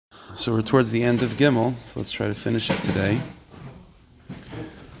So we're towards the end of Gimel, so let's try to finish it today.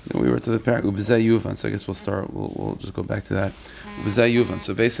 We were to the parak Ubezeh Yuvan, so I guess we'll just go back to that. Ubezeh Yuvan.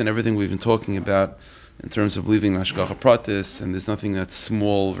 So based on everything we've been talking about in terms of believing Hashgacha Pratis, and there's nothing that's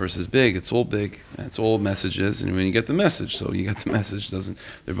small versus big, it's all big, and it's all messages, and when you get the message, so you get the message, the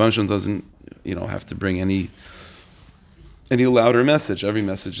Rebbeinu Shalom doesn't, have to bring any louder message. Every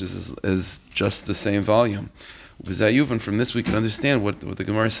message is just the same volume. From this we can understand what the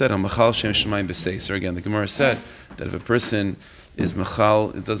Gemara said on Machal Shem Shemayim B'Seiser. Again, the Gemara said that if a person is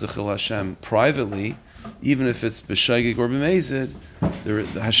Machal, it does a Chil Hashem privately, even if it's B'Shaygig or B'Mezid,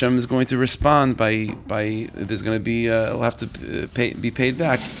 the Hashem is going to respond by there's going to be will have to be paid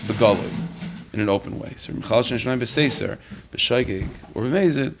back B'Galui in an open way. So Machal Shem Shemayim B'Seiser, B'Shaygig or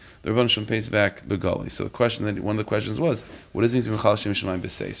B'Mezid, the Rebbeinu Shalom pays back B'Galui. So one of the questions was, what does it mean to Machal Shem Shemayim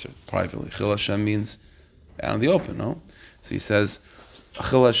B'Seiser privately? Chil Hashem means out in the open, no? So he says,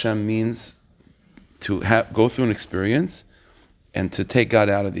 Chil Hashem means to go through an experience and to take God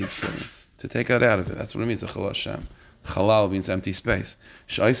out of the experience. To take God out of it. That's what it means, Chil Hashem. Chalal means empty space.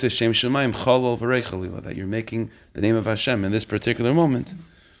 Sh'aiseh Shem Shemayim Chalal V'rei Chalila, that you're making the name of Hashem in this particular moment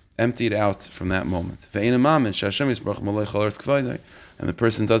emptied out from that moment. Ve'ein amamin she'Hashem Yisbarach malei chol haaretz k'vaydai. And the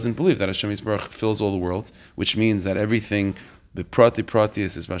person doesn't believe that Hashem Yisbarach fills all the worlds, which means that everything Beprati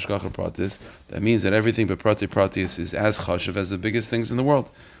Pratius is Bashgacha Pratis. That means that everything Beprati Pratius is as chashuv as the biggest things in the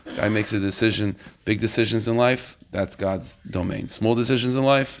world. Guy makes a decision, big decisions in life, that's God's domain. Small decisions in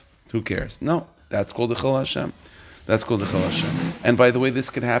life, who cares? No, that's called the Chil Hashem. That's called the Chil Hashem. And by the way, this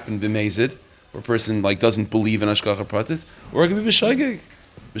could happen b'mezid, where a person doesn't believe in Hashgacha Pratis, or it could be b'shaygig.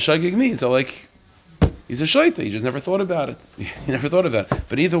 B'shaygig means he's a Shlita. He just never thought about it.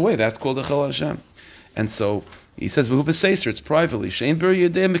 But either way, that's called the Chil Hashem. And so he says, "V'hu b'seiser," it's privately. Shein ber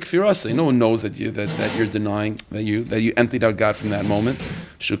yedei mikfirasa. No one knows that you're denying that you emptied out God from that moment.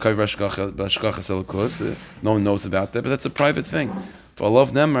 Shukai b'ashgacha selakos. No one knows about that, but that's a private thing. For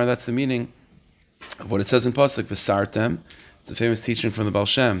Alav Nemar, that's the meaning of what it says in pasuk v'sartem. It's a famous teaching from the Baal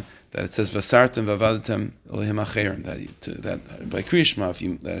Shem that it says v'sartem v'avadetem elihim acherim. That by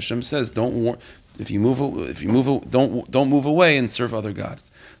Kriyishma, that Hashem says, don't move away and serve other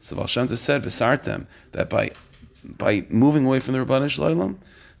gods. So Baal Shem said v'sartem, that by moving away from the Rabbanan Shalom,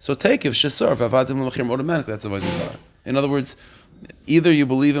 so take if shesar v'avadim l'machim automatically. That's avodah zarah. In other words, either you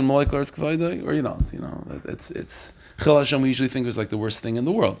believe in Molek Laretz K'vaydai or you don't. It's Chil Hashem. We usually think is like the worst thing in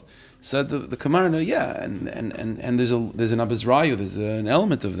the world. Said the Kamarna, yeah, and there's an abizrayu, there's an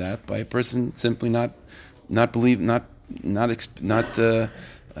element of that by a person simply not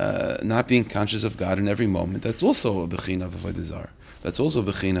being conscious of God in every moment. That's also a bechina of avodah zarah. That's also a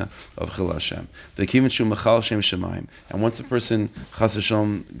bechina of Chil Hashem. And once a person chas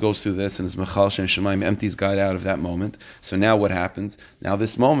v'shalom goes through this and is machal shem shemayim, empties God out of that moment. So now what happens? Now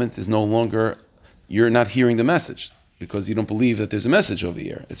this moment is no longer, you're not hearing the message, because you don't believe that there's a message over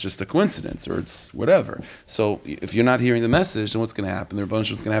here. It's just a coincidence, or it's whatever. So if you're not hearing the message, then what's going to happen? The Rebbeinu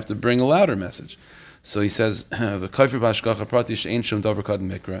Shalom is going to have to bring a louder message. So he says, the kafir b'hashgacha pratis she'ein shum davar kad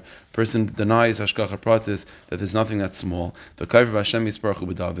mikra. Person denies hashgacha pratis, that there's nothing that's small. The kafir b'Hashem yisbarach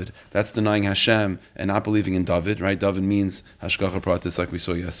b'David. That's denying Hashem and not believing in David. Right? David means hashgacha pratis, like we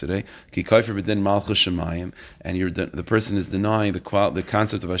saw yesterday. Ki kafir b'din malchus shemayim, and the person is denying the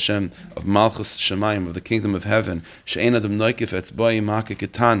concept of Hashem, of malchus shemayim, of the kingdom of heaven. She'ein adam noikif etzbai maka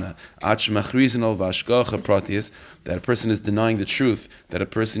ketana at shemachrizin al b'hashgacha pratis. That a person is denying the truth, that a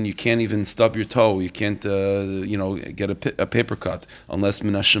person, you can't even stub your toe, you can't get a paper cut, unless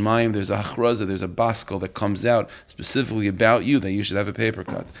min hashemayim there's a hachraza, there's a baskel that comes out specifically about you that you should have a paper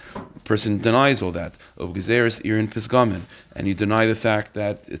cut. The person denies all that. Of gezeres irin pisgamin, and you deny the fact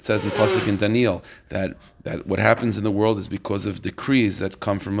that it says in pasuk in Daniel that what happens in the world is because of decrees that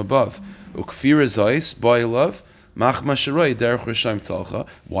come from above. Ukfira zais ba'ilav. Why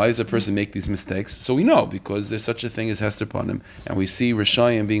does a person make these mistakes? So we know, because there's such a thing as Hester Panim, and we see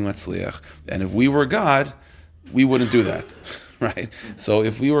Rishayim being Matzliach. And if we were God, we wouldn't do that, right? So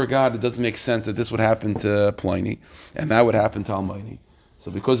if we were God, it doesn't make sense that this would happen to Pliny, and that would happen to Almighty. So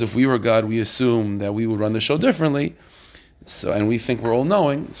because if we were God, we assume that we would run the show differently, and we think we're all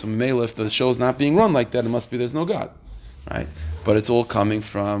knowing. So Mela, if the show's not being run like that, it must be there's no God, right? But it's all coming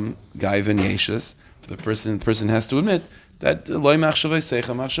from Gaiv and Yeshus. The person has to admit that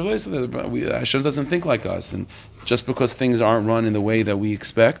Hashem doesn't think like us, and just because things aren't run in the way that we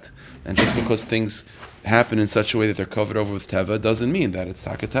expect, and just because things happen in such a way that they're covered over with teva, doesn't mean that it's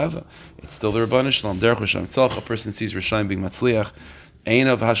taka teva. It's still the Rebbeinu Shalom. Derech Hashem tzalcha, a person sees Rishayim being matzliach. Ein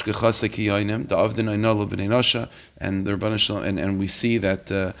of hashgachas kiyanim, the avdin aynalo b'nei nosha, and the Rebbeinu Shalom, and we see that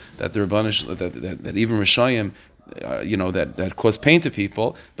the Rebbeinu Shalom, that even Rishayim that cause pain to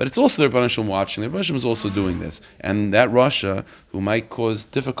people, but it's also the Rebbeinu Shalom watching. The Rebbeinu Shalom is also doing this, and that Rasha who might cause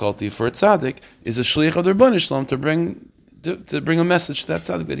difficulty for a tzaddik is a shliach of the Rebbeinu Shalom to bring a message to that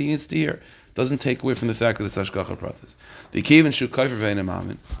tzaddik that he needs to hear. Doesn't take away from the fact that it's hashgacha pratis. The kiven shu kaifer ve'einem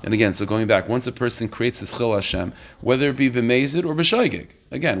amin. And again, so going back, once a person creates this chil Hashem, whether it be b'mezid or b'shaygig,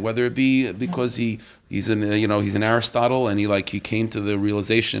 again, whether it be because he's an Aristotle and he came to the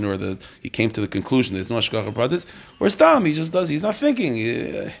realization he came to the conclusion that there's no hashgacha pratis, or stam, he just does, he's not thinking,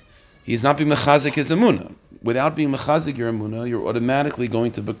 he's not being mechazik his emunah. Without being mechazik your emunah, you're automatically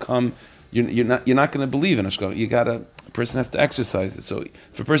going to become. You're not going to believe in hashgacha. A person has to exercise it. So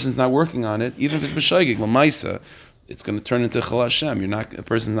if a person's not working on it, even if it's b'shaygig l'maisa, it's going to turn into chil Hashem. A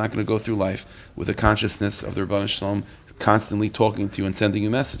person's not going to go through life with a consciousness of the Rebbeinu Shalom constantly talking to you and sending you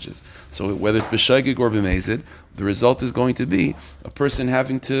messages. So whether it's b'shaygig or b'mezid, the result is going to be a person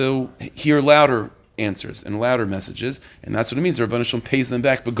having to hear louder answers and louder messages, and that's what it means. The Rebbeinu Shalom pays them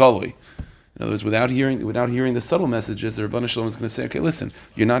back b'galoi. In other words, without hearing the subtle messages, the Rebbeinu Shalom is going to say, okay, listen,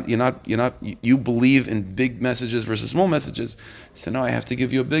 you believe in big messages versus small messages. So now I have to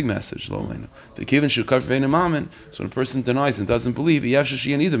give you a big message. So when a person denies and doesn't believe,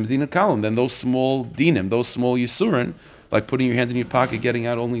 then those small dinim, those small yisurin, like putting your hand in your pocket, getting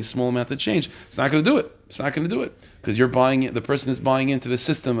out only a small amount of change, it's not going to do it. It's not going to do it. Because the person is buying into the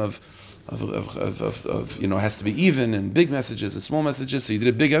system of has to be even and big messages and small messages. So you did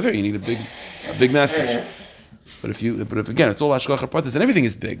a big ever, you need a big message. But if again it's all hashgacha pratis and everything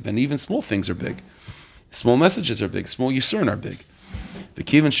is big, then even small things are big. Small messages are big. Small yisurin are big. The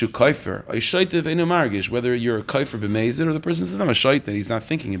kiven shu kaifer, a shaitiv enu margish, whether you're a kaifer b'mezid or the person says I'm a shait that he's not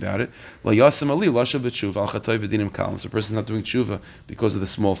thinking about it. La yasem ali lasha b'tshuva al chatoy b'dinim kalim. So the person's not doing tshuva because of the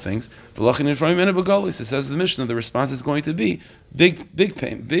small things. V'lachin in front of him b'galis. It says the Mishnah, the response is going to be big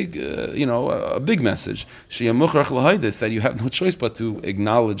pain, a big message. Sheyamuchrach lahaydis, that you have no choice but to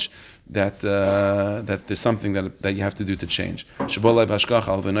acknowledge that there's something that you have to do to change. Shabolai b'hashgacha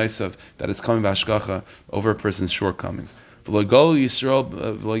al v'naisav, that it's coming b'hashgacha over a person's shortcomings. And the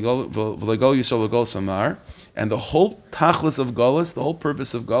whole tachlis of galus, the whole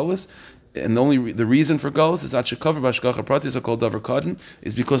purpose of galus, and the reason for galus is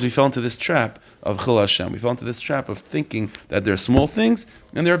is because we fell into this trap of chil Hashem. We fell into this trap of thinking that there are small things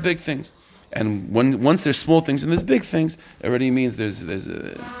and there are big things. And once there's small things and there's big things, it already means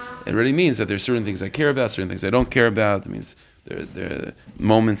it already means that there's certain things I care about, certain things I don't care about. It means there are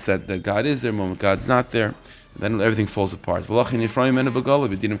moments that God is there, moments God's not there. Then everything falls apart. And that's where the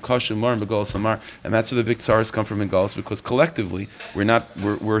big tsaras come from in Galus, because collectively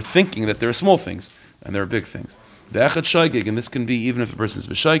we're thinking that there are small things and there are big things. The echad shaygig, and this can be even if the person is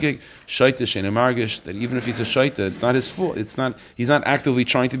b'shaygig, shaita sheina margish, that even if he's a shaita, it's not his fault. He's not actively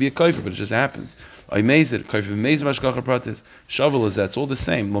trying to be a kaifer, but it just happens. Aymezid, kaifer b'mezid b'ashgacha pratis, shavel is that. It's all the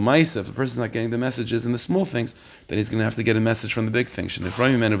same. L'maisa, if the person's not getting the messages and the small things, then he's going to have to get a message from the big things.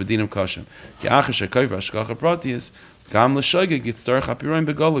 Shenifrayim menu b'dinim kashem. Ki achash kaifer b'ashgacha pratis, gam l'shaygig yitztarach hapiroim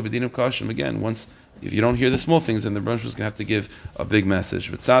begalu b'dinim kashem. Again, if you don't hear the small things, then the branch was going to have to give a big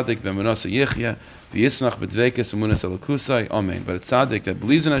message. But tzaddik b'emunah yichya v'yismach b'dvekes emunah salakusai. Amen. But a tzaddik that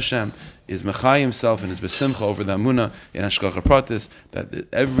believes in Hashem is mechai himself and is besimcha over the emunah in hashgacha pratis,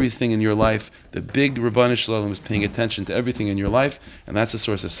 that everything in your life, the big Rebbeinu Shalom is paying attention to everything in your life, and that's a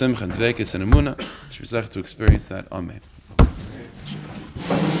source of simcha and dvekes and emunah. Mitzvosecha to experience that. Amen.